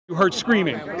You heard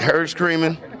screaming. Heard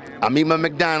screaming. I meet him at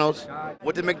McDonald's.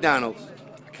 Went to McDonald's.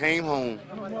 I came home.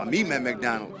 I meet him at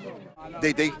McDonald's.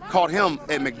 They caught him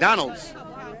at McDonald's.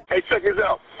 Hey, check this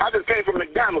out. I just came from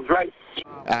McDonald's, right?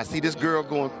 I see this girl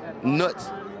going nuts,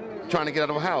 trying to get out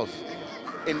of her house.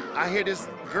 And I hear this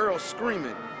girl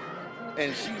screaming,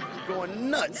 and she's going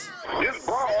nuts. This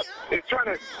broad is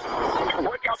trying to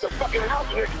work out the fucking house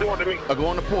next door to me. I go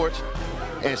on the porch,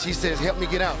 and she says, help me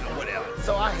get out. Whatever.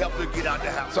 So I help her get out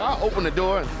the house. So I open the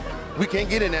door, and we can't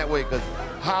get in that way, because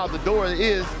how the door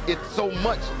is, it's so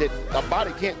much that a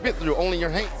body can't fit through, only your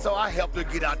hand. So I helped her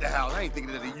get out the house. I ain't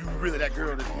thinking that you really that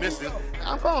girl that's missing.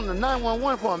 I'm calling the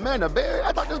 911 for Amanda Berry.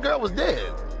 I thought this girl was dead.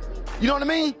 You know what I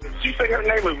mean? She said her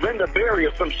name was Linda Berry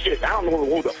or some shit. I don't know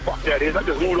who the fuck that is. I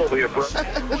just moved over here, bro.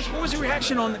 What was the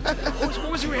reaction on the?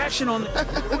 What was the reaction on the?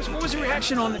 What was the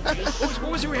reaction on the?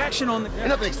 What was the reaction on the? Ain't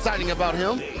nothing exciting about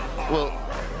him. Well,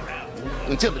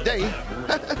 until the day.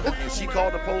 And she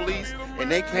called the police,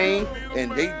 and they came,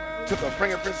 and they took a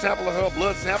fingerprint sample of her,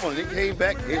 blood sample, and they came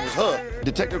back, it was her.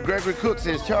 Detective Gregory Cook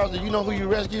says, Charles, do you know who you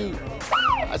rescued?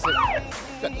 I said,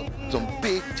 got some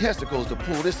big testicles to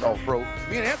pull this off, bro.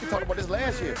 Me and Anthony talked about this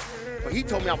last year, but he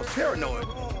told me I was paranoid.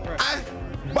 I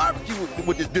barbecue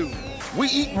with this dude. We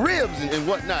eat ribs and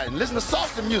whatnot, and listen to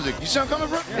salsa music. You see where I'm coming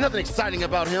from? Ain't nothing exciting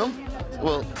about him.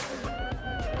 Well,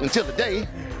 until the day.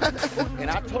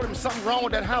 And I told him something wrong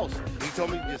with that house. He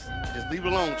told me, just leave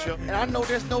it alone, Chuck. And I know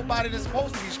there's nobody that's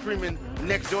supposed to be screaming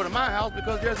next door to my house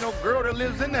because there's no girl that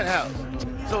lives in that house.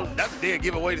 So that's a dead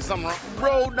giveaway to something wrong.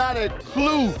 Bro, not a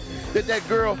clue that that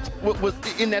girl was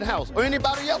in that house or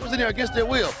anybody else was in there against their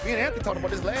will. Me and Anthony talked about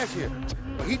this last year,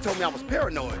 but he told me I was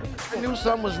paranoid. I knew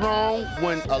something was wrong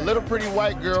when a little pretty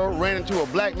white girl ran into a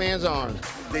black man's arms.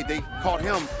 They caught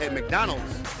him at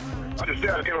McDonald's. I just said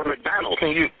I came from McDonald's.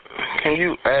 Can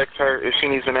you ask her if she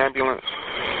needs an ambulance?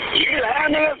 You need an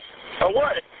ambulance? Or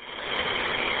what?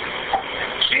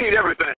 She needs everything.